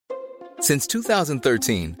Since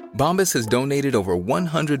 2013, Bombas has donated over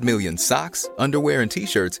 100 million socks, underwear, and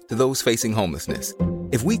T-shirts to those facing homelessness.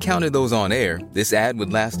 If we counted those on air, this ad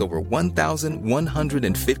would last over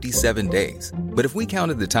 1,157 days. But if we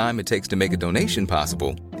counted the time it takes to make a donation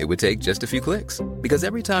possible, it would take just a few clicks. Because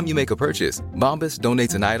every time you make a purchase, Bombas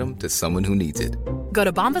donates an item to someone who needs it. Go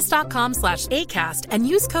to bombas.com/ACAST and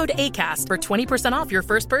use code ACAST for 20% off your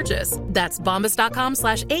first purchase. That's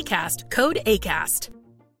bombas.com/ACAST, code ACAST.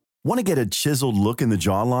 Want to get a chiseled look in the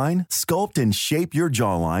jawline? Sculpt and shape your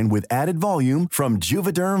jawline with added volume from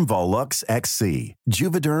Juvederm Volux XC.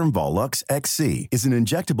 Juvederm Volux XC is an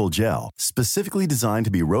injectable gel specifically designed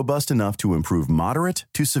to be robust enough to improve moderate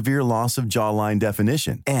to severe loss of jawline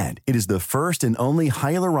definition. And it is the first and only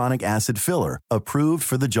hyaluronic acid filler approved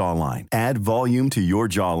for the jawline. Add volume to your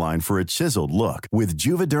jawline for a chiseled look with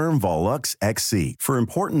Juvederm Volux XC. For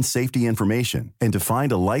important safety information and to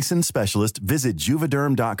find a licensed specialist, visit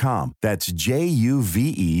Juvederm.com. That's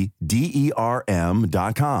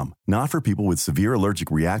Juvederm.com. Not for people with severe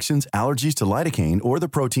allergic reactions, allergies to lidocaine, or the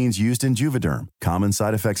proteins used in Juvederm. Common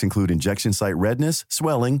side effects include injection site redness,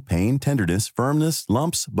 swelling, pain, tenderness, firmness,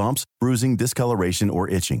 lumps, bumps, bruising, discoloration, or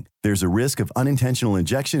itching. There's a risk of unintentional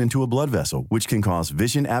injection into a blood vessel, which can cause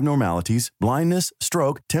vision abnormalities, blindness,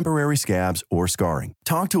 stroke, temporary scabs, or scarring.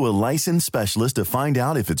 Talk to a licensed specialist to find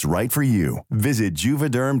out if it's right for you. Visit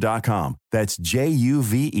Juvederm.com. That's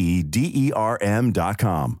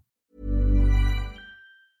Juvederm.com.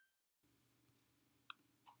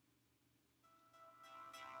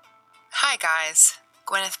 Hi guys,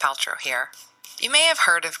 Gwyneth Paltrow here. You may have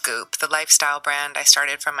heard of Goop, the lifestyle brand I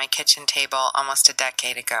started from my kitchen table almost a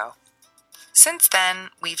decade ago. Since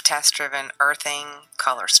then, we've test-driven earthing,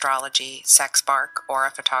 color astrology, sex bark,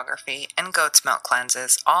 aura photography, and goat's milk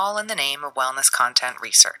cleanses, all in the name of wellness content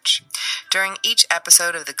research. During each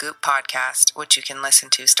episode of the Goop podcast, which you can listen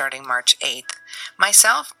to starting March 8th,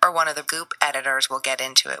 myself or one of the Goop editors will get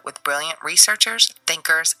into it with brilliant researchers,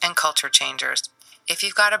 thinkers, and culture changers. If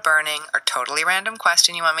you've got a burning or totally random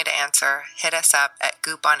question you want me to answer, hit us up at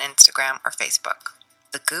Goop on Instagram or Facebook.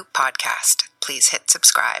 The Goop Podcast. Please hit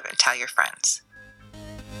subscribe and tell your friends.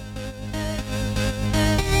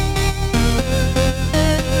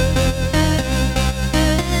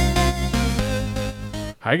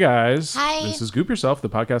 Hi, guys. Hi. This is Goop Yourself, the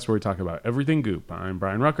podcast where we talk about everything Goop. I'm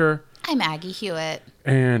Brian Rucker. I'm Aggie Hewitt.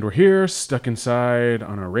 And we're here, stuck inside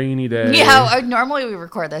on a rainy day. Yeah, normally we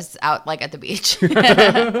record this out like at the beach.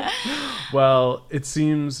 Well, it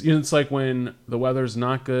seems, it's like when the weather's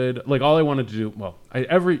not good. Like all I wanted to do,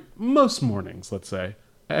 most mornings, let's say,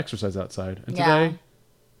 I exercise outside. And today,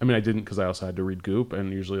 I didn't because I also had to read Goop.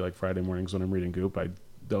 And usually like Friday mornings when I'm reading Goop, I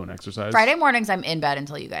don't exercise. Friday mornings I'm in bed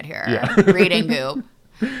until you get here. Yeah. Reading Goop.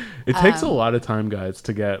 It takes a lot of time, guys,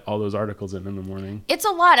 to get all those articles in the morning. It's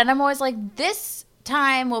a lot. And I'm always like, this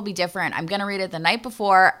time will be different. I'm going to read it the night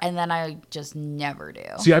before. And then I just never do.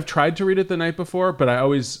 See, I've tried to read it the night before, but I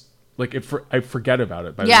always... I forget about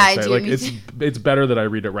it. I do. It's better that I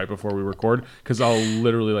read it right before we record because I'll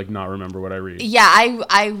literally not remember what I read. Yeah,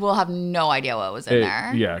 I will have no idea what was in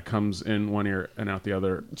there. Yeah, it comes in one ear and out the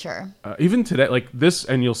other. Sure. Even today, this,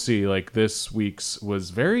 and you'll see, this week's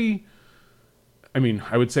was very...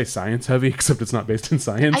 I would say science heavy, except it's not based in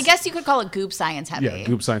science. I guess you could call it Goop science heavy. Yeah,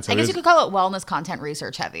 Goop science heavy. I guess you could call it wellness content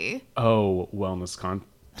research heavy. Oh, wellness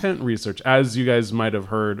content research. As you guys might have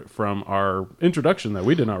heard from our introduction that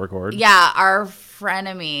we did not record. Yeah, our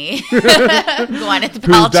frenemy, Gwyneth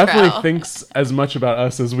Paltrow. Who definitely thinks as much about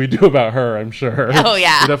us as we do about her, I'm sure. Oh,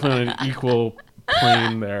 yeah. We're definitely on an equal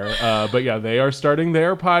plane there. But yeah, they are starting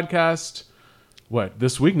their podcast...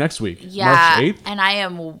 this week? Next week? Yeah. March 8th? And I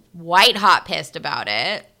am white hot pissed about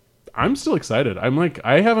it. I'm still excited.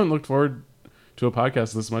 I haven't looked forward to a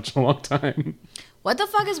podcast this much in a long time. What the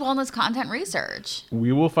fuck is wellness content research?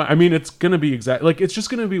 We will find... it's going to be it's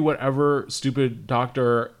just going to be whatever stupid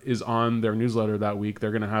doctor is on their newsletter that week.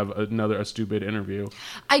 They're going to have a stupid interview.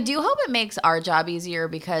 I do hope it makes our job easier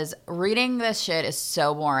because reading this shit is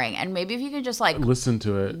so boring. And maybe if you could just listen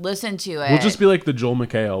to it. We'll just be like the Joel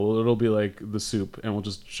McHale. It'll be like The Soup and we'll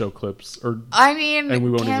just show clips. And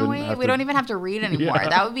we don't even have to read anymore. Yeah.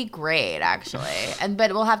 That would be great, actually.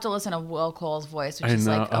 But we'll have to listen to Will Cole's voice, which is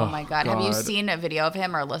oh my God. Have you seen a video of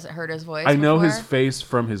him or heard his voice I know before? his face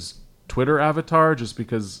from his Twitter avatar just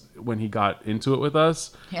because when he got into it with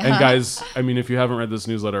us. Yeah. And guys, if you haven't read this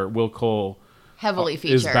newsletter, Will Cole heavily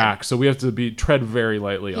featured is back, so we have to tread very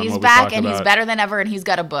lightly on what we talk about. He's back and he's better than ever, and he's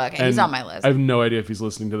got a book and he's on my list. I have no idea if he's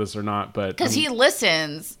listening to this or not, but because he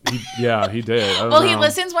listens. He did. He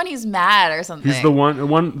listens when he's mad or something. He's the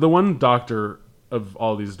one doctor of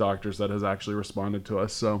all these doctors that has actually responded to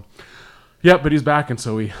us. So Yeah, but he's back, and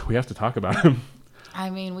so we have to talk about him. I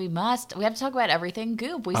mean, we must. We have to talk about everything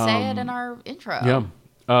Goop. We say it in our intro. Yeah.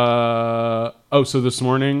 So this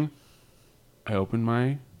morning, I opened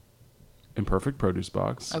my Imperfect Produce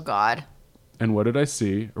box. Oh, God. And what did I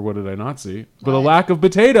see, or what did I not see? But a lack of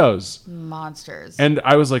potatoes. Monsters. And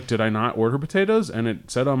I was like, did I not order potatoes? And it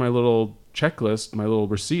said on my little checklist, my little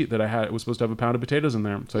receipt, that it was supposed to have a pound of potatoes in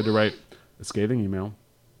there. So I had to write a scathing email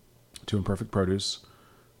to Imperfect Produce.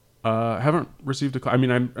 I haven't received a call. I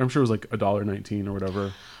mean, I'm sure it was like $1.19 or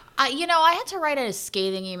whatever. I had to write a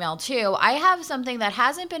scathing email too. I have something that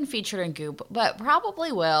hasn't been featured in Goop, but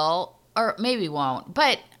probably will, or maybe won't.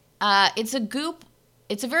 But it's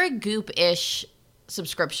a very Goop-ish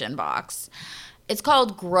subscription box. It's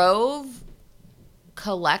called Grove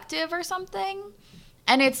Collective or something.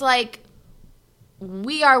 And it's like,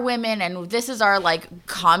 we are women, and this is our like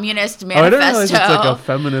communist manifesto. I didn't realize it's like a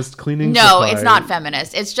feminist cleaning supply. It's not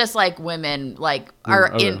feminist. It's just like women like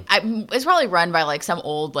are in. It's probably run by like some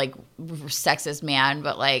old like sexist man,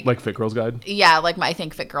 but like Fit Girls Guide. Yeah, like I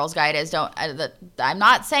think Fit Girls Guide is. I'm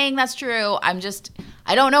not saying that's true. I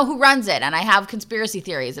don't know who runs it, and I have conspiracy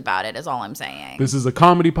theories about it. Is all I'm saying. This is a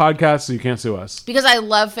comedy podcast, so you can't sue us. Because I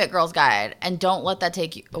love Fit Girls Guide, and don't let that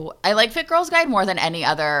take you. I like Fit Girls Guide more than any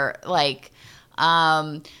other like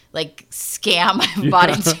scam I've bought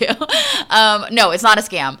into. No, it's not a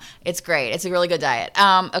scam. It's great. It's a really good diet.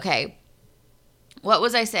 Okay. What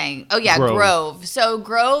was I saying? Oh yeah, Grove. So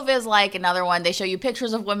Grove is like another one. They show you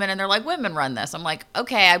pictures of women and they're like, women run this. I'm like,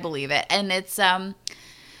 okay, I believe it. And it's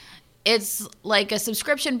like a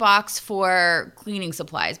subscription box for cleaning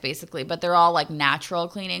supplies basically, but they're all like natural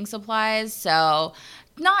cleaning supplies. So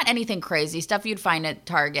not anything crazy. Stuff you'd find at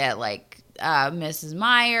Target, like Mrs.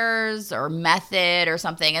 Myers or Method or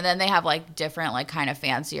something. And then they have like different like kind of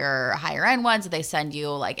fancier higher end ones that they send you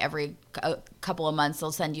like every couple of months.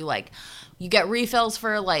 They'll send you like, you get refills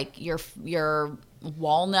for like your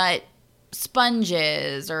walnut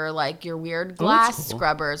sponges or like your weird glass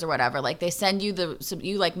scrubbers or whatever. Like they send you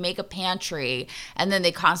you like make a pantry, and then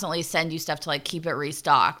they constantly send you stuff to like keep it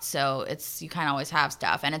restocked. So you kind of always have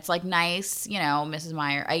stuff, and it's like nice, Mrs.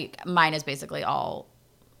 Meyer. Mine is basically all.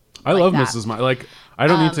 I love Mrs. Meyer. Like, I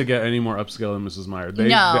don't need to get any more upscale than Mrs. Meyer.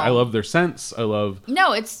 I love their scents. And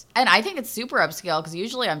I think it's super upscale because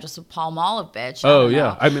usually I'm just a Palmolive bitch. Oh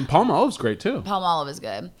yeah, I mean Palmolive's great too. Palmolive is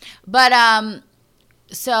good, but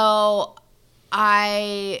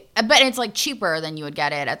but it's like cheaper than you would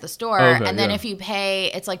get it at the store. Okay, and then if you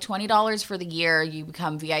pay, it's like $20 for the year, you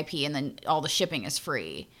become VIP, and then all the shipping is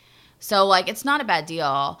free. So like, it's not a bad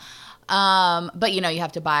deal. But you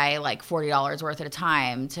have to buy like $40 worth at a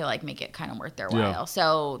time to like make it kind of worth their while. Yeah.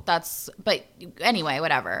 So but anyway,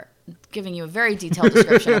 whatever. Giving you a very detailed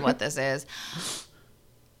description of what this is.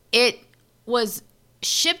 It was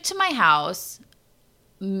shipped to my house.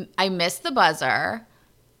 I missed the buzzer.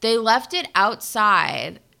 They left it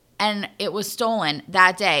outside and it was stolen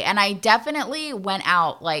that day. And I definitely went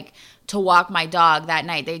out like to walk my dog that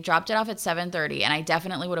night. They dropped it off at 7:30, and I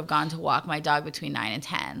definitely would have gone to walk my dog between 9 and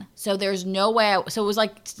 10. So there's no way. So it was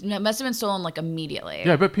like, it must have been stolen like immediately.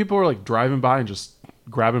 Yeah, I bet people were like driving by and just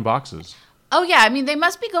grabbing boxes. Oh yeah, I mean they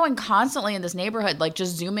must be going constantly in this neighborhood, like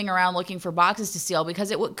just zooming around looking for boxes to steal,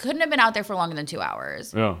 because it couldn't have been out there for longer than 2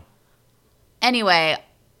 hours. Yeah. Anyway,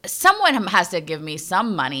 someone has to give me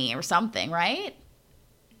some money or something, right?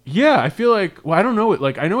 Yeah, I feel like, well, I don't know.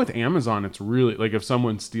 Like, I know with Amazon, it's really, like, if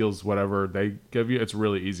someone steals whatever they give you, it's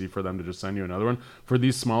really easy for them to just send you another one. For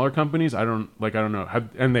these smaller companies, I don't know.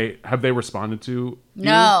 Have they responded to you?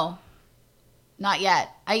 No, not yet.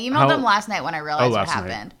 I emailed them last night when I realized what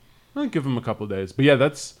happened. I'll give them a couple of days. But yeah,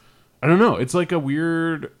 I don't know. It's like a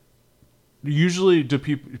weird, usually do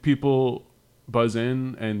people buzz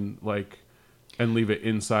in and leave it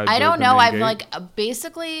inside? I don't know. I've like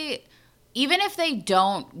basically, even if they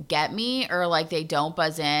don't get me or like they don't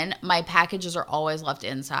buzz in, my packages are always left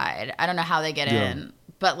inside. I don't know how they get in,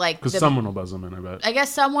 but like because someone will buzz them in, I bet. I guess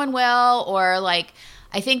someone will, or like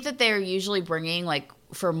I think that they're usually bringing like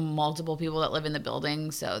for multiple people that live in the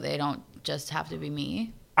building, so they don't just have to be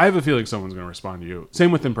me. I have a feeling someone's going to respond to you.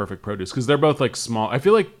 Same with Imperfect Produce, because they're both like small. I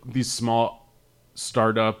feel like these small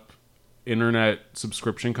startup internet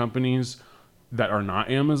subscription companies that are not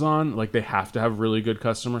Amazon, like they have to have really good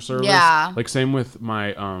customer service. Yeah. Like same with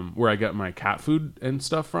my where I get my cat food and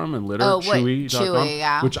stuff from and litter, Chewy.com,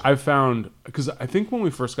 yeah. which I found, because I think when we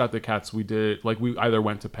first got the cats, we did like we either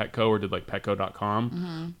went to Petco or did like Petco.com.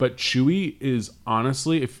 Mm-hmm. But Chewy is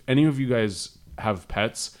honestly, if any of you guys have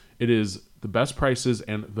pets, it is the best prices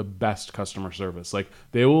and the best customer service. Like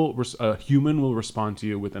a human will respond to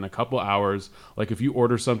you within a couple hours. Like if you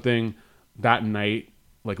order something that night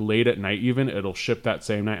like late at night even, it'll ship that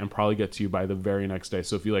same night and probably get to you by the very next day.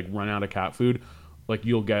 So if you like run out of cat food, like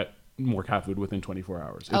you'll get more cat food within 24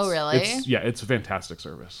 hours. Really? It's a fantastic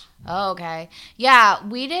service. Oh, okay. Yeah,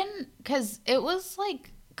 we didn't, because it was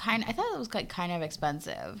like I thought it was like kind of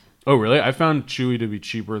expensive. Oh, really? I found Chewy to be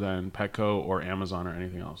cheaper than Petco or Amazon or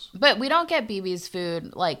anything else. But we don't get BB's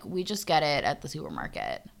food. Like, we just get it at the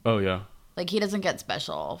supermarket. Oh, yeah. Like, he doesn't get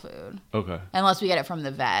special food. Okay. Unless we get it from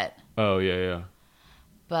the vet. Oh, yeah.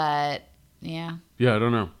 But, yeah. Yeah, I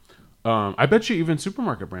don't know. I bet you even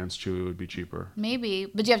supermarket brands Chewy would be cheaper. Maybe.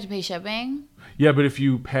 But do you have to pay shipping? Yeah, but if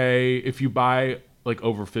you buy like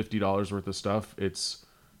over $50 worth of stuff, it's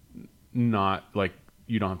not like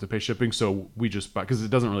you don't have to pay shipping. So we just buy, because it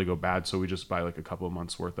doesn't really go bad. So we just buy like a couple of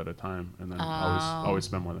months worth at a time, and then always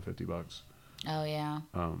spend more than $50. Oh yeah.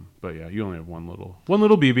 But yeah, you only have one little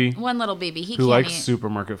BB. One little BB. Who likes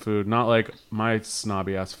supermarket food, not like my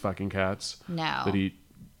snobby ass fucking cats. No. That eat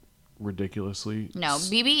ridiculously. No,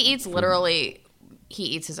 BB eats literally. He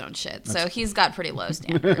eats his own shit, so he's got pretty low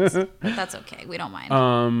standards. But that's okay. We don't mind.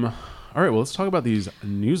 All right. Well, let's talk about these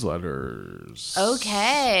newsletters.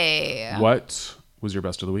 Okay. What was your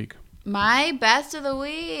best of the week? My best of the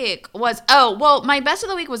week was my best of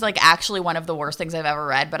the week was like actually one of the worst things I've ever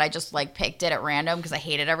read, but I just like picked it at random because I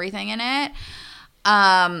hated everything in it.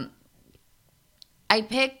 I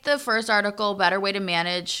picked the first article, Better Way to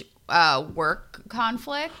Manage Work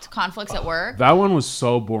Conflicts at Work. That one was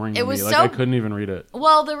so boring to me. Like I couldn't even read it.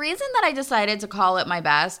 Well, the reason that I decided to call it my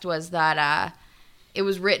best was that it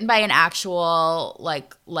was written by an actual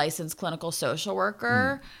like licensed clinical social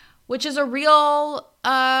worker, which is a real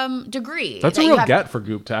degree. That's a real get for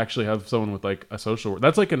Goop to actually have someone with like a social work.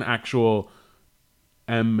 That's like an actual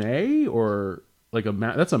MA or like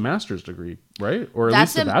that's a master's degree, right? Or at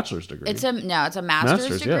least a bachelor's degree. It's a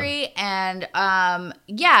master's degree. Yeah.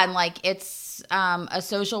 And like it's a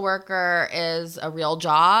social worker is a real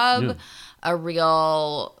job, a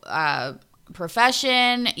real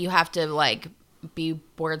profession. You have to like be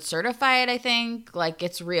board certified, I think. Like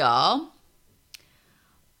it's real.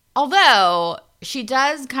 Although she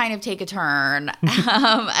does kind of take a turn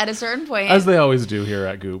at a certain point. As they always do here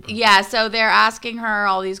at Goop. Yeah, so they're asking her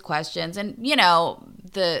all these questions. And, you know,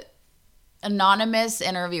 the anonymous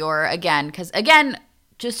interviewer, because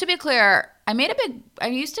just to be clear, I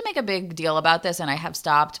used to make a big deal about this and I have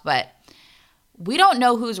stopped, but we don't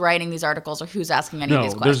know who's writing these articles or who's asking any of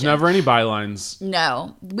these questions. There's never any bylines.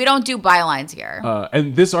 No, we don't do bylines here.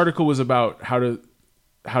 And this article was about how to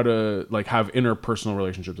like have interpersonal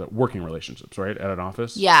relationships, working relationships, right? At an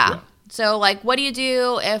office. Yeah. So like, what do you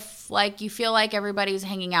do if like you feel like everybody's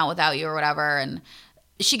hanging out without you or whatever? And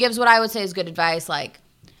she gives what I would say is good advice. Like,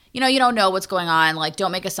 you know, you don't know what's going on. Like,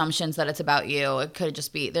 don't make assumptions that it's about you. It could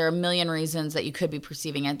just be, there are a million reasons that you could be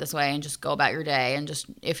perceiving it this way, and just go about your day. And just,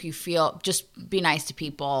 if you feel, just be nice to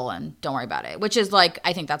people and don't worry about it, which is like,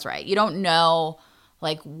 I think that's right. You don't know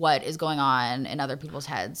like what is going on in other people's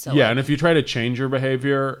heads. So yeah, and if you try to change your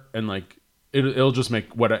behavior and like it'll just make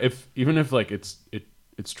even if like it's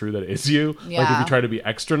true that it is you. Yeah. Like if you try to be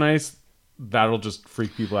extra nice, that'll just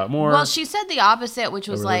freak people out more. Well, she said the opposite, which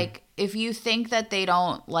was like if you think that they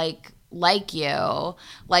don't like you,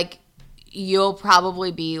 like you'll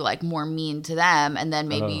probably be like more mean to them, and then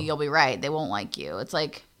maybe you'll be right. They won't like you. It's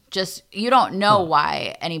like just you don't know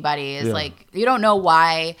why anybody is like you don't know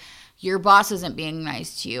why your boss isn't being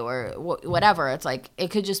nice to you or whatever. It's like, it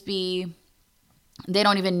could just be, they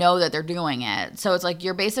don't even know that they're doing it. So it's like,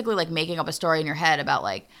 you're basically like making up a story in your head about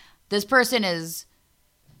like, this person is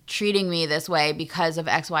treating me this way because of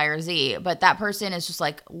X, Y, or Z. But that person is just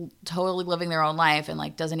like totally living their own life and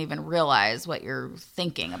like doesn't even realize what you're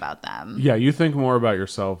thinking about them. Yeah. You think more about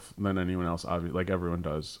yourself than anyone else, obviously, like everyone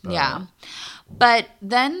does. Yeah. But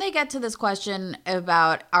then they get to this question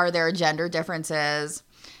about, are there gender differences?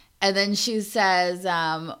 And then she says,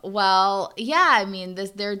 well, yeah, I mean,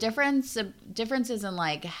 there are differences in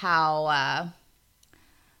like how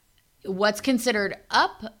what's considered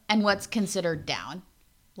up and what's considered down.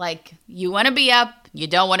 Like you want to be up, you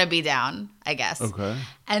don't want to be down, I guess. Okay.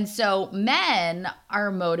 And so men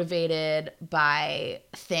are motivated by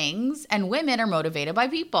things and women are motivated by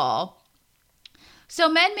people. So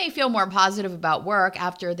men may feel more positive about work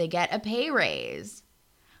after they get a pay raise.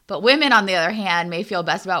 But women, on the other hand, may feel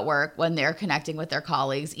best about work when they're connecting with their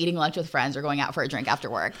colleagues, eating lunch with friends, or going out for a drink after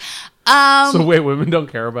work. So wait, women don't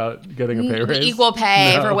care about getting a pay raise? Equal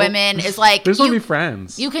pay for women is like... There's only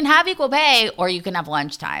friends. You can have equal pay or you can have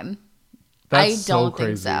lunchtime. That's I don't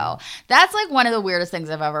think so. That's like one of the weirdest things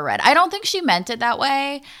I've ever read. I don't think she meant it that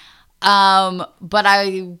way. But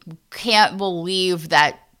I can't believe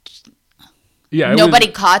that... nobody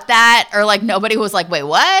caught that, or like nobody was like, wait,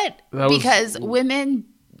 what? Because women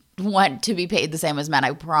want to be paid the same as men.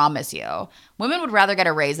 I promise you. Women would rather get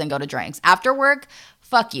a raise than go to drinks after work.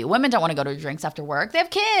 Fuck you. Women don't want to go to drinks after work. They have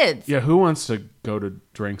kids. Yeah, who wants to go to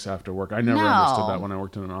drinks after work? I never understood that when I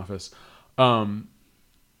worked in an office. I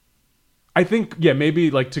think,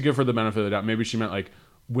 maybe like to give her the benefit of the doubt, maybe she meant like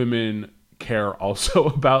women care also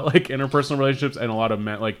about like interpersonal relationships, and a lot of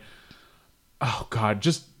men like, oh God,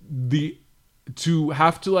 just to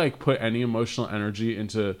have to like put any emotional energy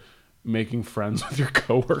into making friends with your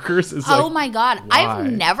coworkers is like, my God. Why?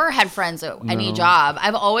 I've never had friends at any job.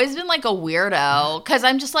 I've always been like a weirdo because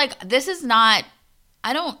I'm just like, this is not,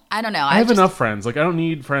 I don't know. I have enough friends. Like I don't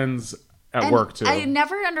need friends at work too. I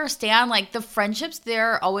never understand like the friendships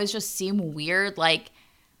there always just seem weird. Like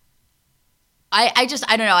I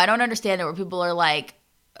don't know. I don't understand it where people are like,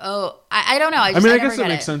 oh, I don't know. I guess it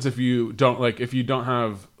makes sense if you don't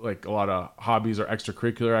have like a lot of hobbies or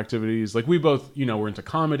extracurricular activities. Like we both, we're into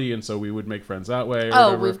comedy, and so we would make friends that way.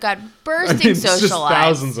 Or we've got bursting social just lives.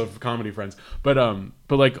 Thousands of comedy friends. But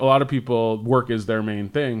like a lot of people, work is their main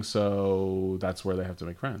thing, so that's where they have to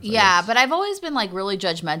make friends. Yeah, but I've always been like really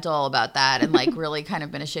judgmental about that, and like really kind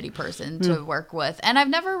of been a shitty person to work with, and I've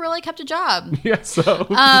never really kept a job. Yeah, so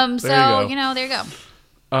there you go.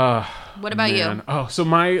 What about you? Oh, so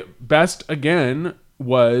my best again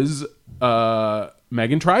was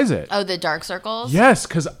Megan Tries It. Oh, the dark circles? Yes,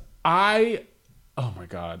 because oh my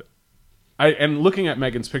God. And looking at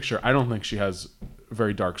Megan's picture, I don't think she has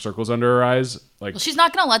very dark circles under her eyes. Like, well, she's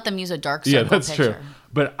not going to let them use a dark circle that's picture. True.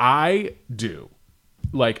 But I do.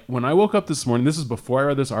 Like, when I woke up this morning, this is before I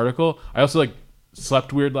read this article, I also like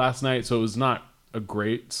slept weird last night, so it was not a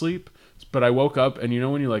great sleep. But I woke up, and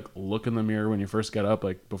when you like look in the mirror when you first get up,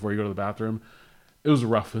 like before you go to the bathroom, it was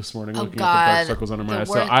rough this morning looking at the dark circles under my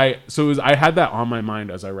eyes. I had that on my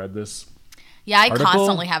mind as I read this. Yeah, I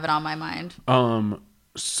constantly have it on my mind.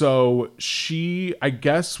 So she, I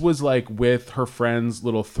guess, was like with her friend's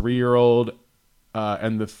little 3-year-old,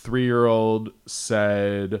 and the 3-year-old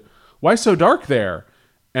said, "Why so dark there?"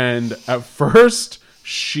 And at first,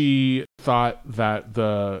 she thought that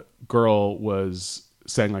the girl was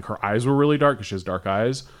saying like her eyes were really dark because she has dark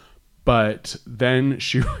eyes, but then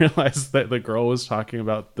she realized that the girl was talking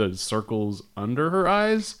about the circles under her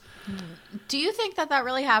eyes. Do you think that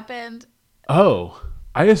really happened? Oh,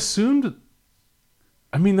 I assumed.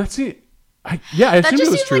 I mean, that's it. I assumed it was true. That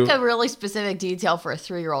just seems like a really specific detail for a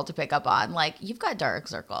 3-year-old to pick up on. Like, you've got dark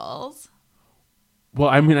circles. Well,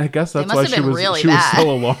 I mean, I guess that's why she was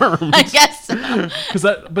so alarmed. I guess so.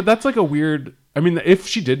 But that's like a weird. I mean, if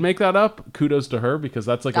she did make that up, kudos to her, because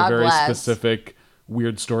that's like a very specific,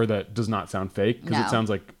 weird story that does not sound fake, because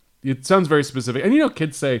it sounds very specific. And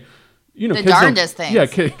kids say, the kids darndest things. Yeah,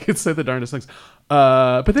 kids say the darndest things.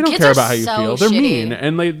 But they don't care about how you feel. They're mean,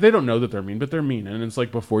 and they don't know that they're mean, but they're mean, and it's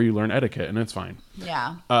like before you learn etiquette, and it's fine.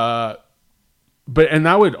 Yeah. And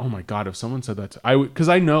that would, oh my God, if someone said that, I would, because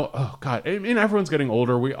I know, oh God, I mean, everyone's getting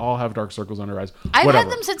older. We all have dark circles under our eyes. I've had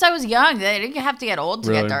them since I was young. They didn't have to get old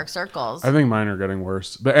to get dark circles. I think mine are getting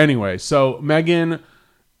worse. But anyway, so Megan,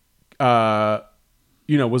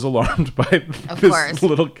 was alarmed by this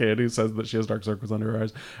little kid who says that she has dark circles under her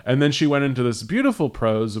eyes. And then she went into this beautiful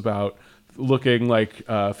prose about looking like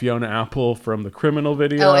Fiona Apple from the Criminal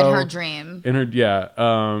video. Oh, in her dream.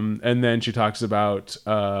 And then she talks about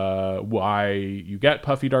why you get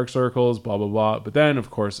puffy dark circles, blah, blah, blah. But then, of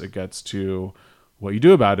course, it gets to what you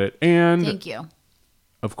do about it. And thank you.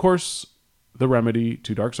 Of course, the remedy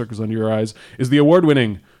to dark circles under your eyes is the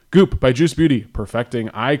award-winning Goop by Juice Beauty, perfecting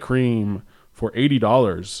eye cream for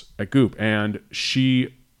 $80 at Goop. And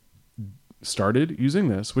she started using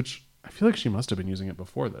this, which I feel like she must have been using it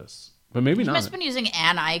before this. But maybe not. She must have been using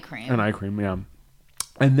an eye cream. An eye cream, yeah.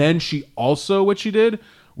 And then she also, what she did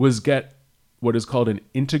was get what is called an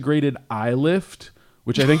integrated eye lift,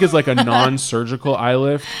 which I think is like a non-surgical eye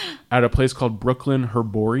lift at a place called Brooklyn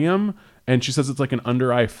Herborium. And she says it's like an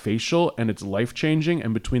under-eye facial, and it's life-changing.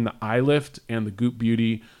 And between the eye lift and the Goop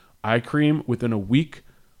Beauty eye cream, within a week,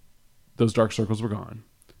 those dark circles were gone.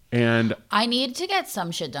 And I need to get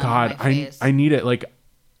some shit done on my face. I need it.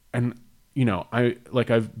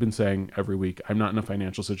 I've been saying every week, I'm not in a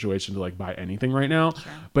financial situation to like buy anything right now,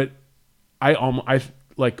 sure. But I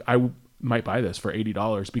might buy this for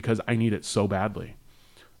 $80 because I need it so badly.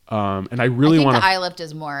 And I really want the eye lift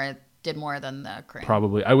did more than the cream.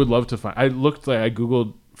 Probably. I would love to find, I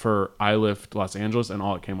Googled for eye lift Los Angeles, and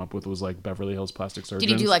all it came up with was like Beverly Hills plastic surgeons.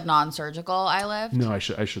 Did you do like non-surgical eye lift? No, I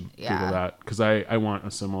should Google that, because I want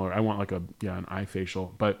an eye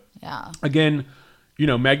facial. But again,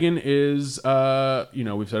 Megan is,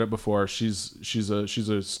 we've said it before. She's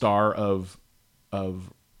a star of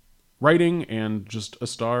of writing and just a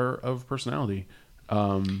star of personality.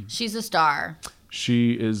 She's a star.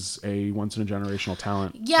 She is a once in a generational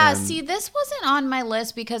talent. Yeah, see, this wasn't on my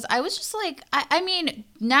list because I was just like, I mean,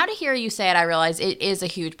 now to hear you say it, I realize it is a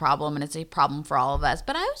huge problem and it's a problem for all of us.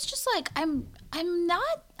 But I was just like, I'm never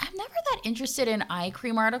that interested in eye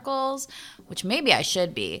cream articles, which maybe I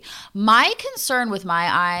should be. My concern with my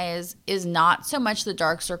eyes is not so much the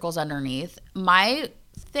dark circles underneath. My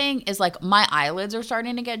thing is like my eyelids are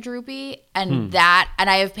starting to get droopy, and I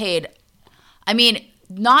have paid, I mean,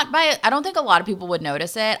 I don't think a lot of people would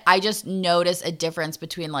notice it. I just notice a difference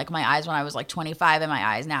between like my eyes when I was like 25 and my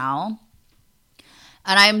eyes now.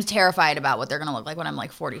 And I'm terrified about what they're going to look like when I'm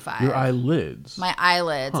like 45. Your eyelids? My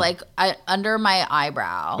eyelids, like under my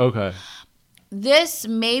eyebrow. Okay. This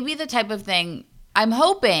may be the type of thing, I'm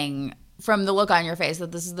hoping from the look on your face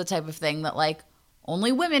that this is the type of thing that like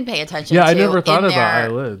only women pay attention to. Yeah, I never thought about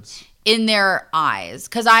eyelids. In their eyes.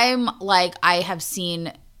 Because I'm like, I have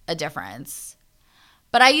seen a difference.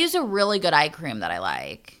 But I use a really good eye cream that I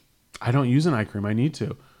like. I don't use an eye cream. I need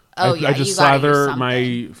to. Oh, I just slather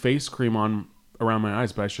my face cream on around my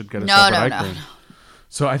eyes, but I should get a separate eye cream. No.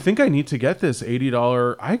 So I think I need to get this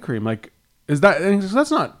 $80 eye cream. Like,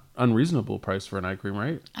 that's not unreasonable price for an eye cream,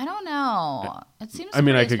 right? I don't know. It seems. I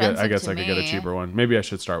mean, I guess I could get a cheaper one. Maybe I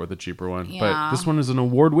should start with a cheaper one. Yeah. But this one is an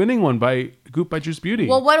award-winning one by Goop by Juice Beauty.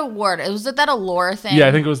 Well, what award? Was it that Allure thing? Yeah,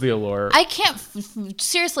 I think it was the Allure. I can't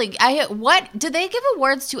seriously. What did they give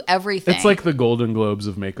awards to everything? It's like the Golden Globes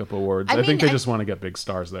of makeup awards. I think they just want to get big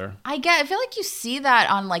stars there. I feel like you see that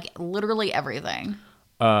on like literally everything.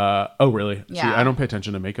 Oh, really? Yeah. See, I don't pay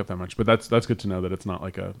attention to makeup that much, but that's good to know that it's not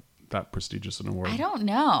like that prestigious an award. I don't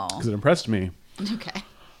know. Because it impressed me. Okay.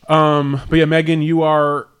 But yeah, Megan, you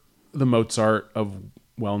are the Mozart of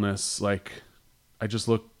wellness. Like, I just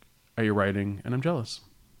look at your writing and I'm jealous.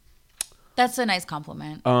 That's a nice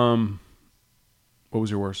compliment. What was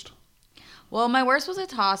your worst? Well, my worst was a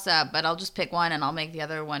toss-up, but I'll just pick one and I'll make the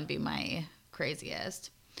other one be my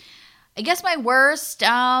craziest. I guess my worst,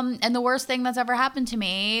 and the worst thing that's ever happened to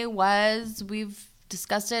me was, we've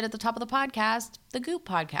discussed it at the top of the podcast, the Goop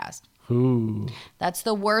podcast. Ooh. That's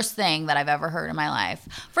the worst thing that I've ever heard in my life.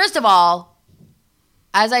 First of all,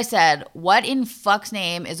 as I said, what in fuck's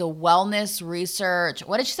name is a wellness research?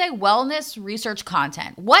 What did she say? Wellness research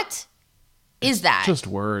content. What is that? Just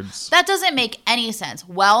words. That doesn't make any sense.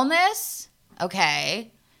 Wellness?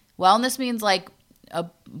 Okay. Wellness means like a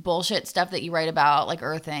bullshit stuff that you write about, like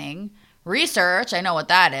earthing. Research, I know what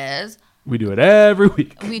that is. We do it every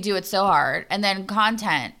week. We do it so hard. And then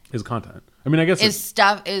content. Is content. I mean, I guess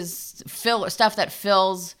stuff that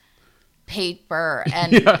fills paper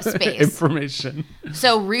and space. Information.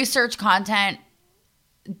 So research content.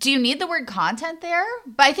 Do you need the word content there?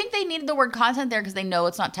 But I think they needed the word content there because they know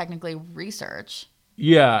it's not technically research.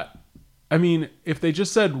 Yeah. I mean, if they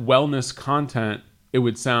just said wellness content, it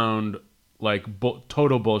would sound like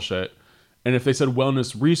total bullshit. And if they said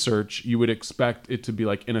wellness research, you would expect it to be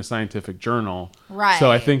like in a scientific journal. Right. So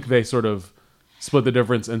I think they sort of split the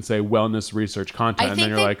difference and say wellness research content. And then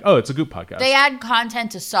you're like, oh, it's a Goop podcast. They add content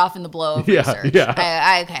to soften the blow of research.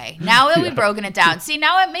 Yeah. Okay. Now that we've broken it down. See,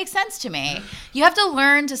 now it makes sense to me. You have to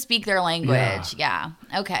learn to speak their language. Yeah.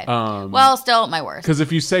 Okay. Well, still my worst. Because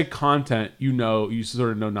if you say content, you sort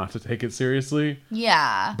of know not to take it seriously.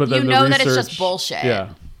 Yeah. But then you know that it's just bullshit.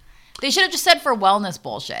 Yeah. They should have just said for wellness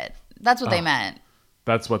bullshit. That's what they meant.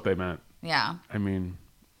 That's what they meant. Yeah. I mean,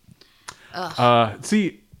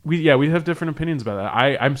 see, we have different opinions about that.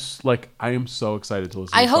 I am so excited to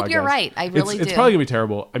listen to this I hope podcast. you're right. I really do. It's probably going to be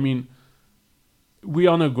terrible. I mean, we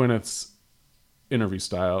all know Gwyneth's interview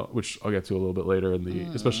style, which I'll get to a little bit later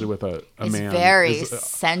especially with a man. It's very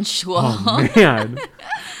sensual. Oh, man.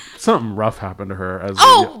 Something rough happened to her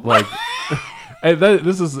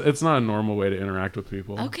it's not a normal way to interact with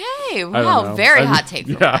people. Okay. Wow. Very hot take.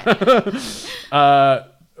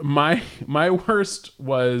 My worst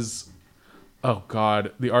was, oh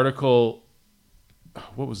God, the article.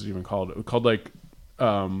 What was it even called? It was called like,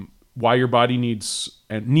 why your body needs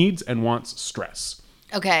and wants stress.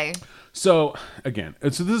 Okay. So again,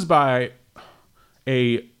 this is by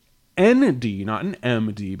a ND, not an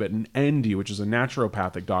MD, but an ND, which is a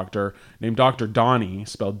naturopathic doctor named Dr. Doni,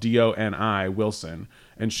 spelled Doni Wilson.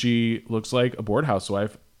 And she looks like a bored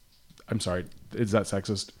housewife. I'm sorry, is that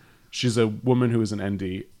sexist? She's a woman who is an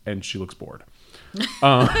ND, and she looks bored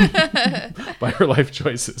by her life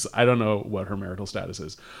choices. I don't know what her marital status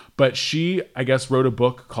is. But she, I guess, wrote a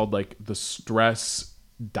book called like The Stress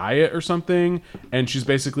Diet or something. And she's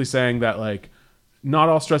basically saying that like, not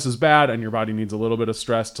all stress is bad, and your body needs a little bit of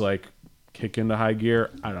stress to like kick into high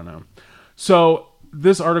gear. I don't know. So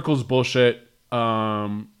this article is bullshit.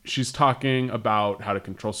 She's talking about how to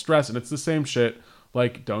control stress, and it's the same shit.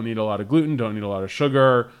 Like, don't eat a lot of gluten, don't eat a lot of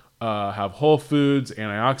sugar, have whole foods,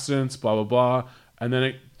 antioxidants, blah, blah, blah. And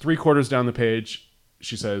then 3/4 down the page,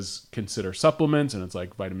 she says, consider supplements. And it's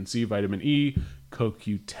like vitamin C, vitamin E,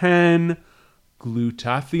 CoQ10,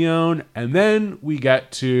 glutathione. And then we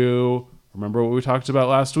get to, remember what we talked about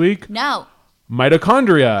last week? No.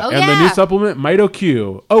 Mitochondria and the new supplement,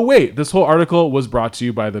 MitoQ. Oh, wait, this whole article was brought to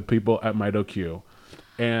you by the people at MitoQ.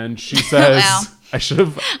 And she says, well, I should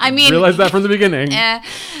have realized that from the beginning.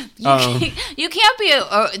 You can't be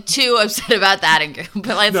too upset about that,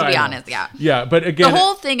 but let's be honest. Yeah. Yeah, but again, the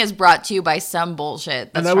whole thing is brought to you by some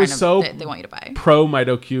bullshit that's they want you to buy. Pro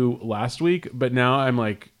MitoQ last week, but now I'm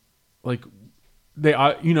like they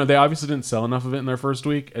obviously didn't sell enough of it in their first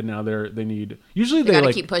week, and now they need. Usually they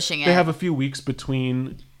like keep pushing it. They have a few weeks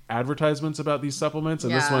between advertisements about these supplements,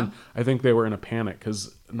 and this one I think they were in a panic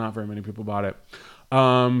because not very many people bought it.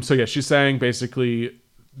 So yeah, she's saying basically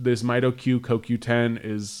this MitoQ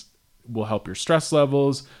CoQ10 will help your stress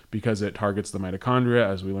levels because it targets the mitochondria,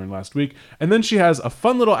 as we learned last week. And then she has a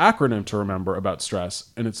fun little acronym to remember about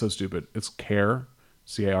stress, and it's so stupid. It's CARE,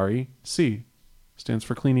 C-A-R-E. C stands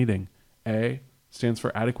for clean eating. A stands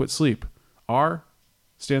for adequate sleep. R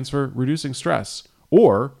stands for reducing stress.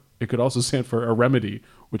 Or it could also stand for a remedy,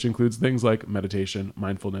 which includes things like meditation,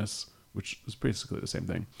 mindfulness, which is basically the same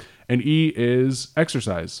thing. And E is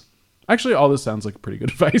exercise. Actually, all this sounds like pretty good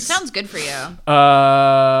advice. Sounds good for you.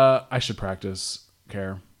 I should practice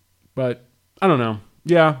CARE. But I don't know.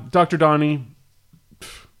 Yeah, Dr. Donnie.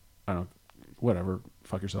 I don't know. Whatever.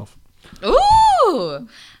 Fuck yourself. Ooh!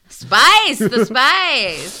 Spice! The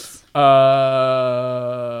spice! What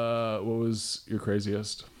was your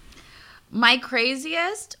craziest? My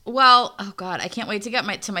craziest? Well, oh God, I can't wait to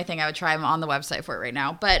get to my thing I would try. I'm on the website for it right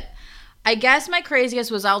now. But I guess my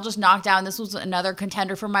craziest was I'll just knock down. This was another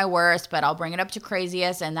contender for my worst, but I'll bring it up to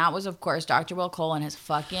craziest. And that was, of course, Dr. Will Cole and his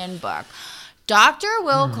fucking book. Dr.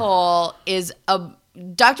 Will Cole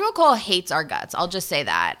Dr. Will Cole hates our guts. I'll just say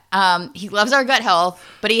that. He loves our gut health,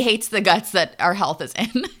 but he hates the guts that our health is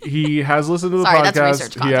in. He has listened to the podcast. That's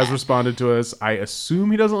research content. He has responded to us. I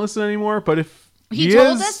assume he doesn't listen anymore, but if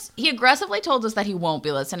he aggressively told us that he won't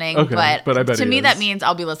be listening, but I bet to me that means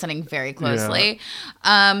I'll be listening very closely.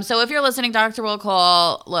 Yeah. So if you're listening, Dr. Will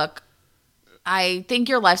Cole, look, I think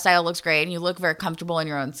your lifestyle looks great and you look very comfortable in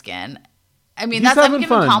your own skin. I mean, that's I'm giving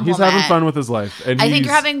a compliment. He's having fun with his life. And I think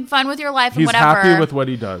you're having fun with your life and whatever. He's happy with what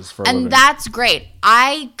he does for a living. And that's great.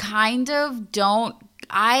 I kind of don't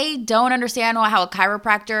understand how a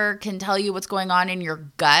chiropractor can tell you what's going on in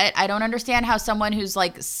your gut. I don't understand how someone whose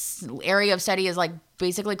like area of study is like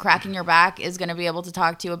basically cracking your back is going to be able to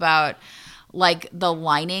talk to you about like the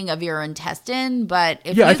lining of your intestine. But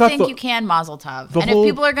if you think you can, mazel tov. And if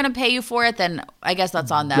people are going to pay you for it, then I guess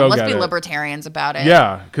that's on them. Let's be libertarians about it.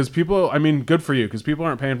 Yeah, because good for you, because people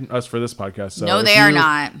aren't paying us for this podcast. So no, they are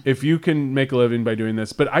not. If you can make a living by doing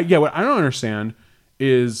this. But what I don't understand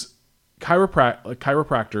is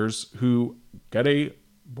chiropractors who get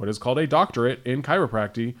what is called a doctorate in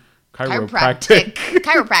chiropractic.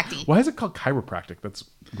 Chiropractic. Why is it called chiropractic? That's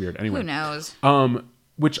weird. Anyway, who knows?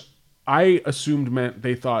 Which I assumed meant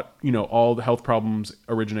they thought, all the health problems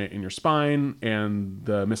originate in your spine and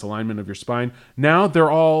the misalignment of your spine. Now they're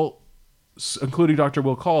all, including Dr.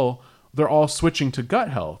 Will Cole, they're all switching to gut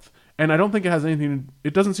health. And I don't think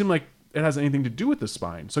it doesn't seem like it has anything to do with the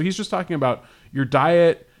spine. So he's just talking about your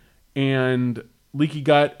diet and leaky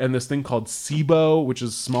gut and this thing called SIBO, which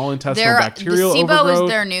is small intestinal bacterial overgrowth. The SIBO is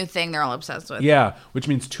their new thing they're all obsessed with. Yeah, which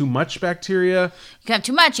means too much bacteria. You can have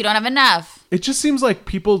too much, you don't have enough. It just seems like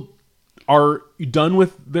people are done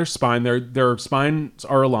with their spine. Their spines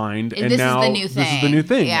are aligned, and now this is the new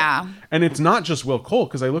thing. Yeah, and it's not just Will Cole,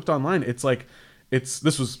 because I looked online. It's like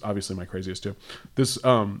this was obviously my craziest too. It's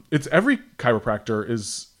every chiropractor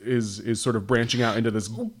is sort of branching out into this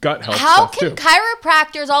gut health. How can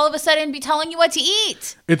chiropractors all of a sudden be telling you what to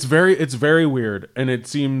eat? It's very weird, and it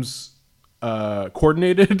seems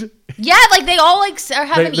coordinated. Yeah, like they all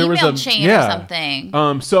have an email chain or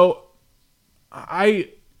something. So I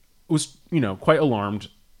was quite alarmed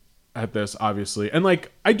at this, obviously, and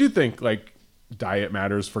I do think diet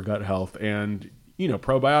matters for gut health, and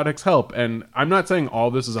probiotics help, and I'm not saying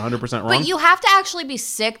all this is 100% wrong, but you have to actually be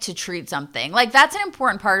sick to treat something. That's an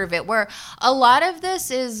important part of it, where a lot of this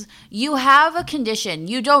is you have a condition,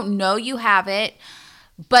 you don't know you have it,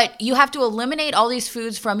 but you have to eliminate all these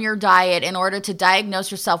foods from your diet in order to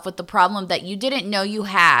diagnose yourself with the problem that you didn't know you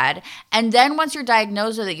had. And then once you're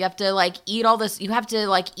diagnosed with it, you have to eat all this. You have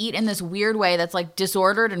to eat in this weird way that's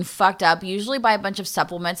disordered and fucked up, usually by a bunch of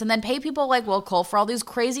supplements, and then pay people like Will Cole for all these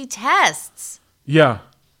crazy tests. Yeah.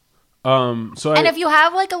 And if you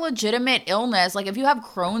have like a legitimate illness, like if you have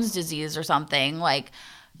Crohn's disease or something, like,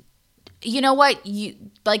 you know what,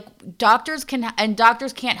 doctors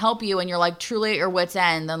can't help you and you're like truly at your wit's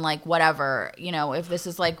end, then like whatever, you know, if this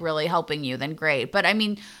is like really helping you, then great. But I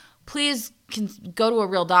mean, please go to a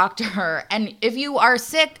real doctor. And if you are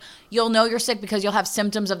sick, you'll know you're sick because you'll have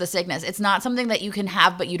symptoms of the sickness. It's not something that you can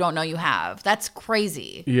have but you don't know you have. That's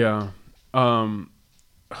crazy. Yeah. And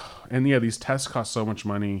yeah, these tests cost so much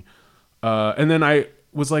money. And then I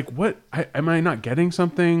was like, what? Am I not getting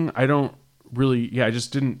something? I don't really, I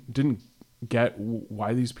just didn't get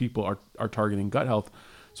why these people are targeting gut health.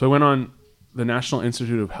 So I went on the National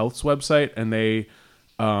Institute of Health's website, and they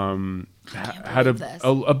had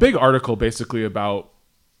a big article basically about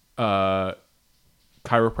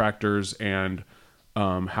chiropractors and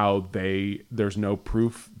how there's no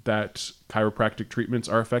proof that chiropractic treatments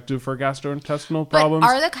are effective for gastrointestinal problems. But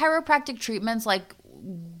are the chiropractic treatments like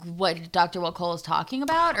what Dr. Will Cole is talking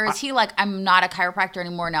about, or is he like, I'm not a chiropractor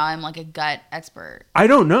anymore, now I'm like a gut expert? I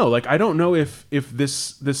don't know. Like, I don't know if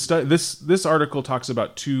this article talks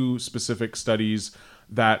about two specific studies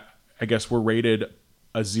that I guess were rated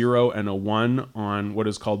a 0 and a 1 on what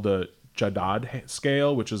is called the JADAD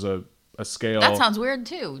scale, which is a scale. That sounds weird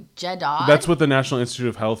too. JADAD. That's what the National Institute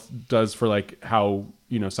of Health does for like how,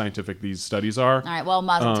 you know, scientific these studies are. All right. Well,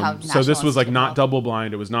 Mazel tov. So this was like not double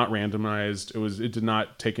blind. It was not randomized. It did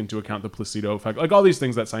not take into account the placebo effect. Like all these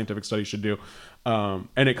things that scientific studies should do.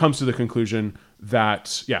 And it comes to the conclusion that,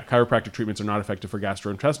 chiropractic treatments are not effective for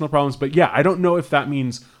gastrointestinal problems. But I don't know if that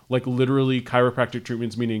means like literally chiropractic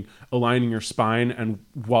treatments, meaning aligning your spine and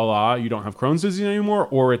voila, you don't have Crohn's disease anymore.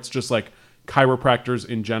 Or it's just like chiropractors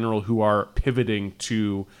in general who are pivoting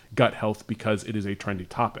to gut health because it is a trendy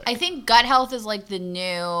topic. I think gut health is like the new...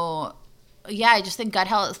 I just think gut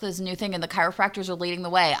health is a new thing and the chiropractors are leading the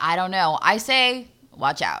way. I don't know. I say,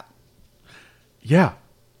 watch out. Yeah.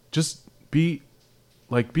 Just be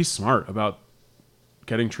smart about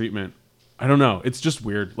getting treatment. I don't know. It's just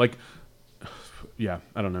weird. Like, I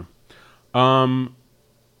don't know.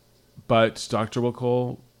 But Dr. Will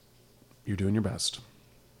Cole, you're doing your best.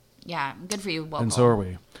 Yeah, good for you, Will And Cole. so are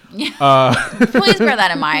we. Please bear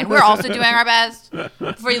that in mind. We're also doing our best.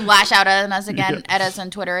 Before you lash out at us again, at us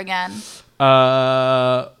on Twitter again.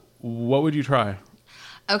 What would you try?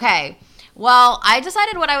 Okay. Well, I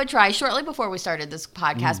decided what I would try shortly before we started this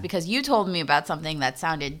podcast because you told me about something that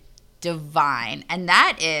sounded divine, and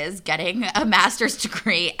that is getting a master's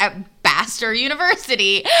degree at Bastyr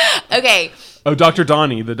University. Okay. Oh, Dr.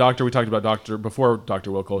 Donnie, the doctor we talked about before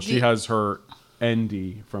Dr. Will Cole, she has her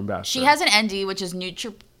ND from Bastyr. She has an ND, which is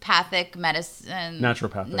naturopathic medicine.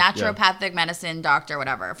 Naturopathic medicine doctor,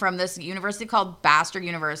 whatever, from this university called Bastyr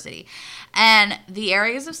University. And the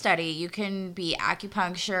areas of study, you can be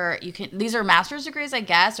acupuncture. These are master's degrees, I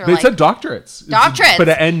guess, or they said doctorates. Doctorates, but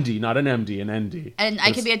an ND, not an MD, an ND. And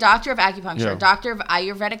I could be a doctor of acupuncture, doctor of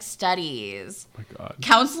Ayurvedic studies. Oh my God.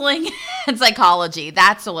 Counseling and psychology.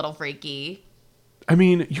 That's a little freaky. I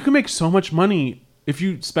mean, you can make so much money. If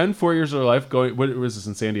you spend 4 years of your life going, what was this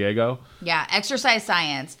in San Diego? Yeah, exercise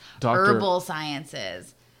science, herbal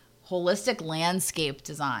sciences, holistic landscape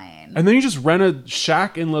design. And then you just rent a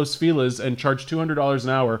shack in Los Feliz and charge $200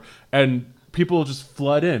 an hour, and people will just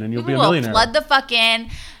flood in, and you'll be a millionaire. Flood the fuck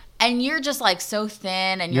in, and you're just like so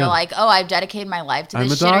thin, and you're like, oh, I've dedicated my life to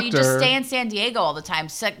this shit. Or you just stay in San Diego all the time,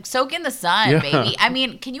 soak in the sun, baby. I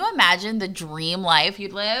mean, can you imagine the dream life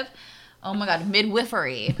you'd live? Oh my God,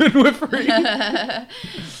 midwifery.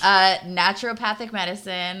 Naturopathic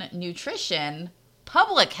medicine, nutrition,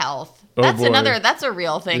 public health. That's a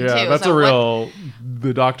real thing too. That's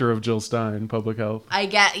the doctor of Jill Stein, public health. I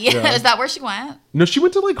get, is that where she went? No, she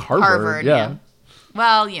went to like Harvard. Yeah.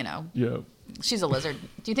 Well, you know. Yeah. She's a lizard.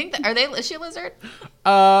 Do you think is she a lizard?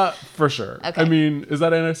 For sure. Okay. I mean, is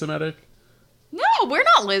that anti-Semitic? No, we're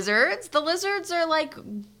not lizards. The lizards are like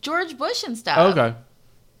George Bush and stuff. Okay.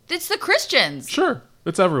 It's the Christians. Sure.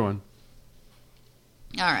 It's everyone.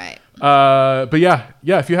 All right. But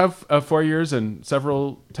if you have 4 years and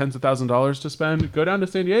several tens of thousands of dollars to spend, go down to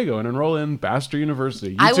San Diego and enroll in Bastyr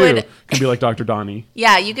University. You can be like Dr. Donnie.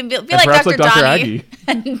 Yeah, you can be like Dr. Donnie.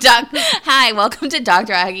 Aggie. Hi, welcome to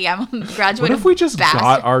Dr. Aggie. I'm a graduate. What if we just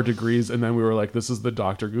got our degrees and then we were like, this is the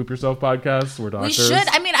Dr. Goop Yourself podcast? We're doctors. We should.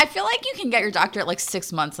 I mean, I feel like you can get your doctorate like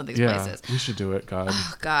 6 months in these places. We should do it. God.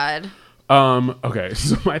 Oh, God. Okay,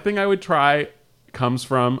 so my thing I would try comes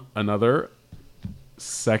from another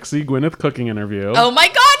sexy Gwyneth cooking interview. Oh my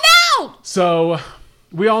God, no! So,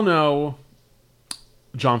 we all know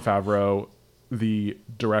Jon Favreau, the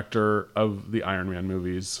director of the Iron Man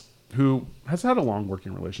movies, who has had a long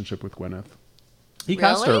working relationship with Gwyneth. He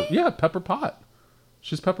cast her. Yeah, Pepper Pot.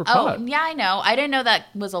 She's Pepper Potts. Oh, yeah, I know. I didn't know that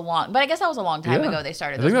was but I guess that was a long time ago they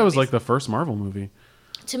started. I think that was like the first Marvel movie.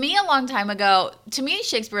 To me, a long time ago. To me,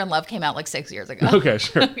 Shakespeare in Love came out like 6 years ago. Okay,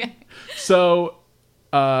 sure. Okay. So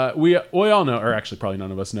we all know, or actually probably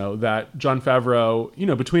none of us know, that Jon Favreau,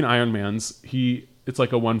 between Iron Mans, it's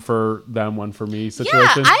like a one for them, one for me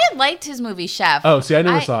situation. Yeah, I had liked his movie Chef. Oh, see, I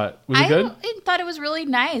never saw it. Was it good? I thought it was really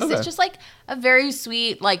nice. Okay. It's just like a very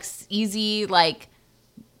sweet, like easy, like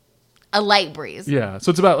a light breeze. Yeah,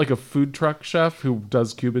 so it's about like a food truck chef who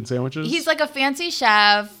does Cuban sandwiches. He's like a fancy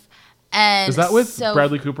chef, and is that with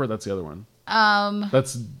Bradley Cooper? That's the other one.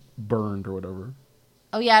 That's Burned or whatever.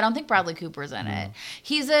 Oh yeah, I don't think Bradley Cooper's in it.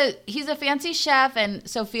 He's a fancy chef, and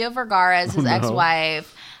Sofia Vergara is his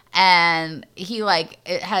ex-wife. And he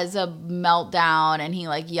it has a meltdown, and he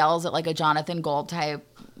yells at a Jonathan Gold type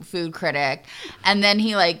food critic, and then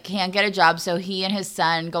he can't get a job, so he and his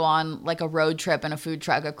son go on a road trip in a food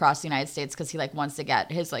truck across the United States because he wants to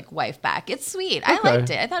get his wife back. It's sweet. Okay. I liked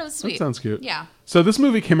it. I thought it was sweet. That sounds cute. Yeah. So this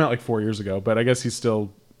movie came out 4 years ago, but I guguess he's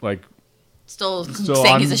still saying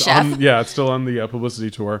he's a chef. It's still on the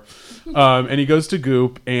publicity tour, and he goes to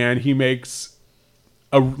Goop, and he makes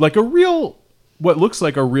what looks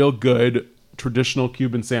like a real good traditional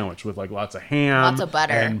Cuban sandwich with lots of ham, lots of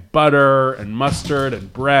butter and mustard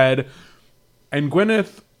and bread. And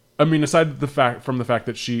Gwyneth, I mean, aside from the fact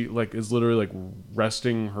that she is literally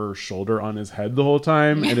resting her shoulder on his head the whole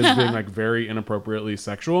time and is being very inappropriately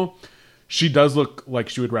sexual, she does look like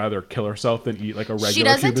she would rather kill herself than eat a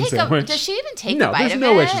regular Cuban sandwich. Does she even take a bite of it? No, there's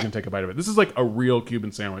no way she's gonna take a bite of it. This is a real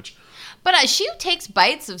Cuban sandwich. But she takes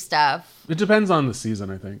bites of stuff. It depends on the season,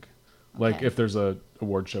 I think. If there's a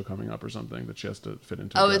award show coming up or something that she has to fit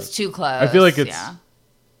into. Oh, it's too close. I feel like it's. Yeah.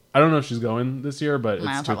 I don't know if she's going this year, but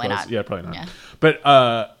it's too close. Not. Yeah, probably not. Yeah.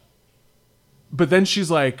 But then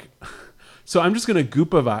she's like, so I'm just gonna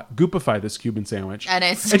goopify this Cuban sandwich, and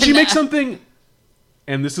she makes something.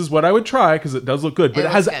 And this is what I would try because it does look good, but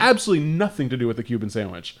it has absolutely nothing to do with the Cuban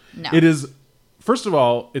sandwich. No. It is. First of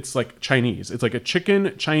all, it's Chinese. It's a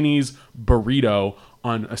chicken Chinese burrito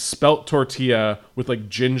on a spelt tortilla with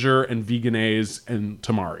ginger and veganaise and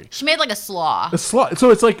tamari. She made a slaw. A slaw. So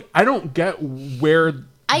it's I don't get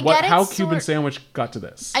how Cuban sandwich got to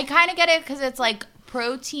this. I kind of get it because it's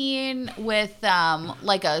protein with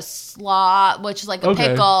a slaw, which is a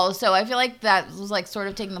pickle. So I feel that was sort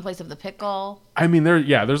of taking the place of the pickle. I mean,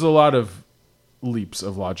 there's a lot of leaps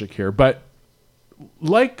of logic here, but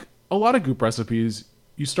a lot of Goop recipes,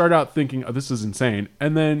 you start out thinking, oh, this is insane.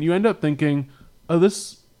 And then you end up thinking, oh,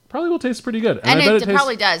 this probably will taste pretty good. And it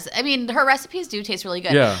probably does. I mean, her recipes do taste really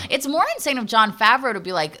good. Yeah. It's more insane of Jon Favreau to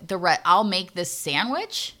be I'll make this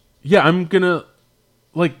sandwich. Yeah, I'm going to,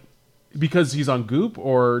 because he's on Goop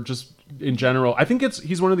or just in general. I think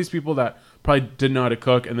he's one of these people that probably didn't know how to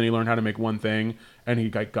cook, and then he learned how to make one thing, and he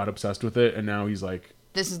got obsessed with it, and now he's I'm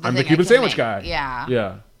the Cuban sandwich guy. Yeah.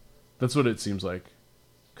 Yeah. That's what it seems like.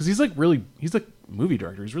 Because he's he's a movie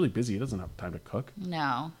director. He's really busy. He doesn't have time to cook.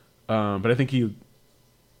 No. But I think did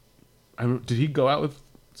he go out with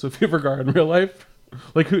Sofia Vergara in real life?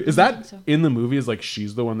 Who is that so. In the movie? Is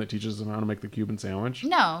she's the one that teaches him how to make the Cuban sandwich?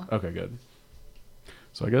 No. Okay, good.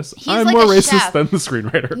 So I guess I'm more racist chef. Than the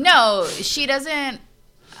screenwriter. No, she doesn't.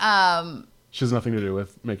 She has nothing to do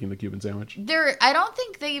with making the Cuban sandwich. I don't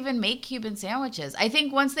think they even make Cuban sandwiches. I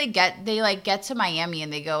think once they get to Miami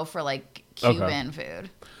and they go for Cuban food.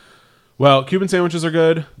 Well, Cuban sandwiches are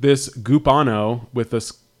good. This Goopano with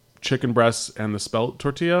this chicken breasts and the spelt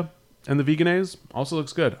tortilla and the veganaise also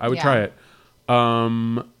looks good. I would try it.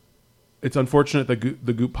 It's unfortunate that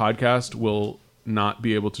the Goop podcast will not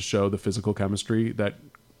be able to show the physical chemistry that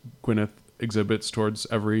Gwyneth exhibits towards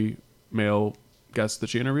every male guest that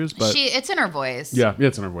she interviews. But it's in her voice. Yeah,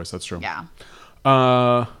 it's in her voice. That's true. Yeah.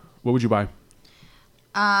 What would you buy?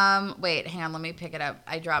 Wait, hang on. Let me pick it up.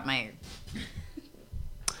 I dropped my...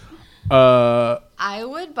 I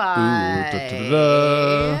would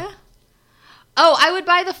buy... I would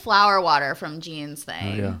buy the flower water from Jean's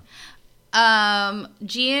thing. Oh, yeah.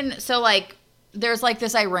 Jean, so there's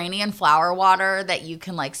this Iranian flower water that you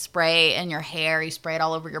can spray in your hair. You spray it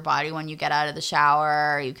all over your body when you get out of the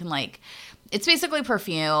shower. You can it's basically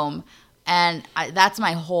perfume. And that's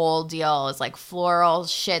my whole deal is floral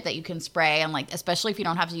shit that you can spray. And especially if you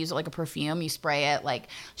don't have to use it a perfume, you spray it.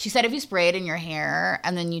 She said if you spray it in your hair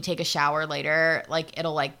and then you take a shower later,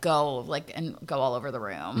 it'll go and go all over the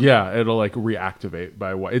room. Yeah, it'll reactivate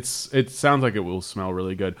by what it sounds like it will smell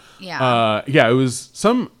really good. Yeah. It was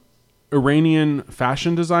some Iranian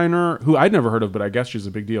fashion designer who I'd never heard of, but I guess she's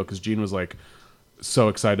a big deal because Jean was so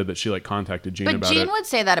excited that she contacted Jean about it. But Jean would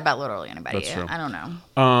say that about literally anybody. That's true. I don't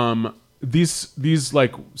know. These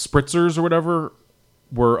spritzers or whatever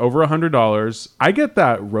were over $100. I get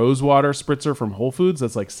that rose water spritzer from Whole Foods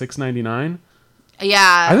that's like $6.99.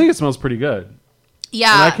 Yeah. I think it smells pretty good.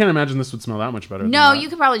 Yeah. And I can't imagine this would smell that much better. No, you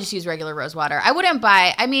could probably just use regular rose water. I wouldn't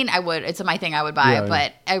buy, I mean, I would. It's my thing I would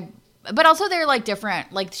buy, but also they're like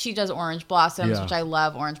different. Like she does orange blossoms, which I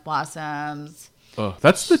love orange blossoms.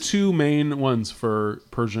 That's the two main ones for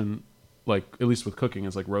Persian, like at least with cooking,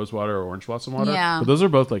 is like rose water or orange blossom water. Yeah. But those are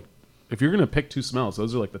both like, if you're going to pick two smells,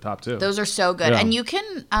 those are like the top two. Those are so good. Yeah. And you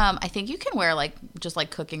can, I think you can wear like, just like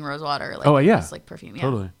cooking rose water. Like, just like perfume. Yeah.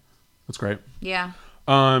 Totally. That's great. Yeah.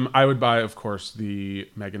 I would buy, of course, the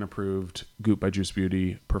Megan approved Goop by Juice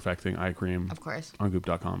Beauty Perfecting Eye Cream. Of course. On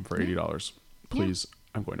Goop.com for $80. Please,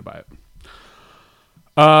 I'm going to buy it.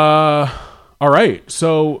 All right.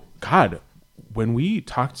 So, God, when we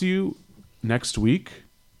talk to you next week,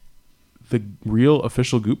 the real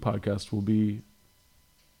official Goop podcast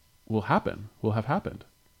will have happened.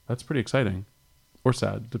 That's pretty exciting. Or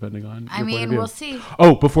sad, depending on your point of view. We'll see.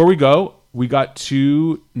 Oh, before we go, we got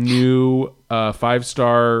 2 new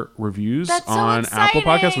 5-star reviews on Apple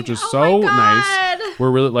Podcasts, which is so nice.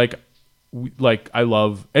 We're really I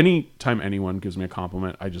love anytime anyone gives me a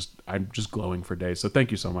compliment. I'm just glowing for days. So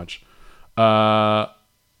thank you so much. I'll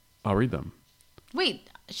read them. Wait,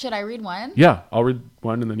 should I read one? Yeah, I'll read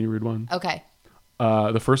one and then you read one. Okay.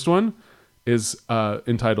 The first one is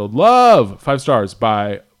entitled "Love 5 stars"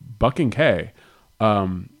 by Bucking K.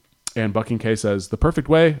 And Bucking K says, the perfect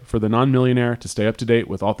way for the non-millionaire to stay up to date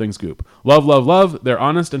with all things Goop. Love, love, love their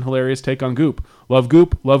honest and hilarious take on Goop. Love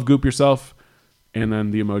Goop yourself. And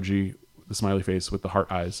then the emoji, the smiley face with the heart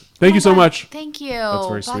eyes. Thank you so much. Thank you. That's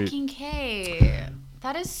very sweet. Bucking K.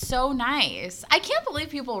 That is so nice. I can't believe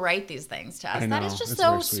people write these things to us. That is just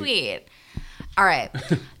so sweet. All right.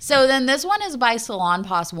 So then this one is by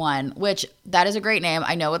Salonpas1, which that is a great name.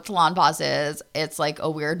 I know what Salonpas is. It's like a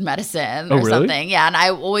weird medicine or something. Yeah. And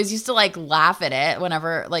I always used to like laugh at it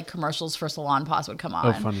whenever like commercials for Salonpas would come on.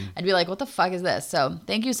 Oh, funny. I'd be like, what the fuck is this? So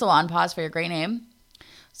thank you, Salonpas, for your great name.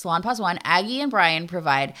 Salonpas1, Aggie and Brian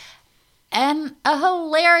provide a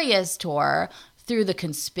hilarious tour through the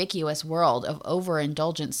conspicuous world of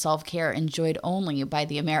overindulgent self-care enjoyed only by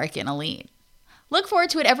the American elite. Look forward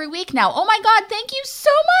to it every week now. Oh my God, thank you so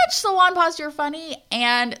much, Salonpas. You're funny.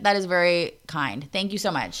 And that is very kind. Thank you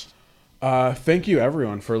so much. Thank you,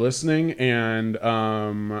 everyone, for listening. And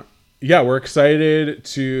we're excited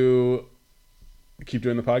to keep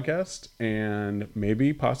doing the podcast and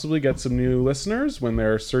maybe possibly get some new listeners when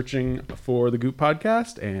they're searching for the Goop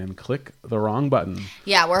podcast and click the wrong button.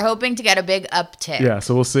 Yeah, we're hoping to get a big uptick. Yeah,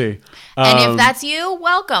 so we'll see. And if that's you,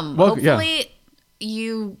 welcome. Hopefully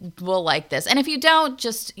you will like this. And if you don't,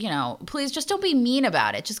 just, please just don't be mean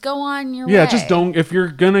about it. Just go on your way. Yeah, just don't. If you're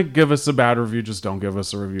going to give us a bad review, just don't give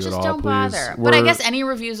us a review at all, please. Just don't bother. But I guess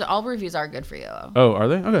all reviews are good for you. Oh, are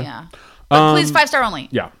they? Okay. Yeah. But please, 5-star only.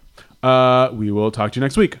 Yeah. We will talk to you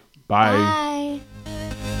next week. Bye. Bye.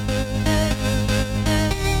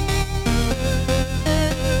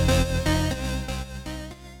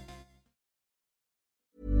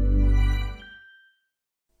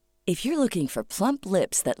 If you're looking for plump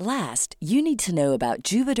lips that last, you need to know about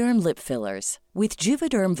Juvederm lip fillers. With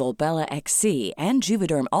Juvederm Volbella XC and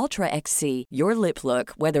Juvederm Ultra XC, your lip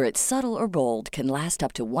look, whether it's subtle or bold, can last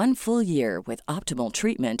up to 1 full year with optimal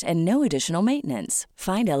treatment and no additional maintenance.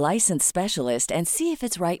 Find a licensed specialist and see if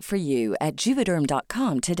it's right for you at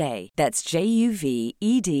Juvederm.com today. That's JUVEDERM.com.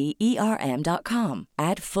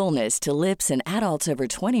 Add fullness to lips in adults over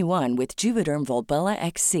 21 with Juvederm Volbella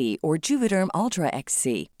XC or Juvederm Ultra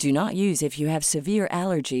XC. Do not use if you have severe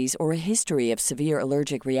allergies or a history of severe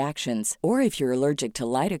allergic reactions, or if you're allergic to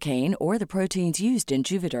lidocaine or the proteins used in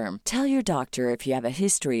Juvederm. Tell your doctor if you have a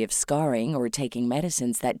history of scarring or taking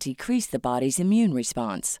medicines that decrease the body's immune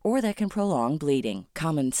response or that can prolong bleeding.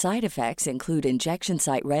 Common side effects include injection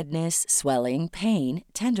site redness, swelling, pain,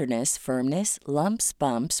 tenderness, firmness, lumps,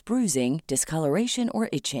 bumps, bruising, discoloration, or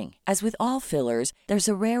itching. As with all fillers, there's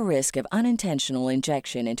a rare risk of unintentional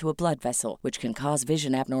injection into a blood vessel, which can cause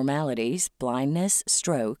vision abnormalities, blindness,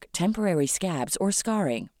 stroke, temporary scabs, or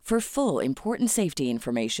scarring. For full, important safety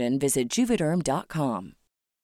information, visit Juvederm.com.